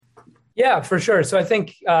Yeah, for sure. So I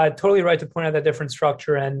think totally right to point out that different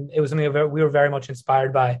structure, and it was something that we were very much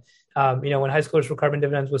inspired by. When High Schoolers for Carbon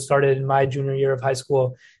Dividends was started in my junior year of high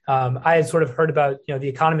school, I had sort of heard about the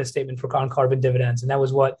Economist statement for on carbon dividends, and that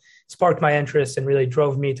was what sparked my interest and really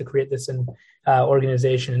drove me to create this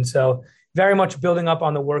organization. And so, very much building up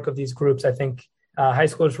on the work of these groups, I think High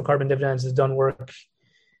Schoolers for Carbon Dividends has done work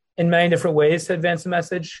in many different ways to advance the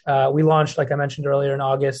message. We launched, like I mentioned earlier, in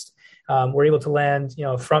August. We're able to land,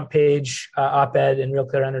 a front page op-ed in Real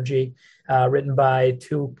Clear Energy, written by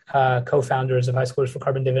two co-founders of High Schoolers for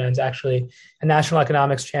Carbon Dividends, actually a national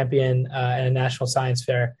economics champion and a national science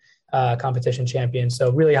fair competition champion.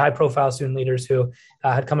 So really high-profile student leaders who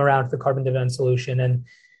had come around to the carbon dividend solution. And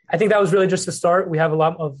I think that was really just the start. We have a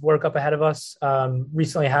lot of work up ahead of us.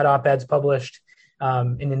 Recently had op-eds published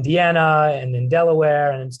in Indiana and in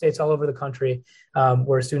Delaware and in states all over the country,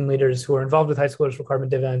 where student leaders who are involved with High Schoolers for Carbon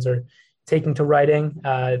Dividends are taking to writing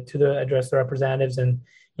to address their representatives and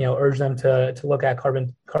urge them to look at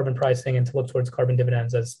carbon pricing and to look towards carbon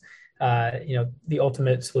dividends as the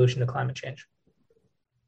ultimate solution to climate change.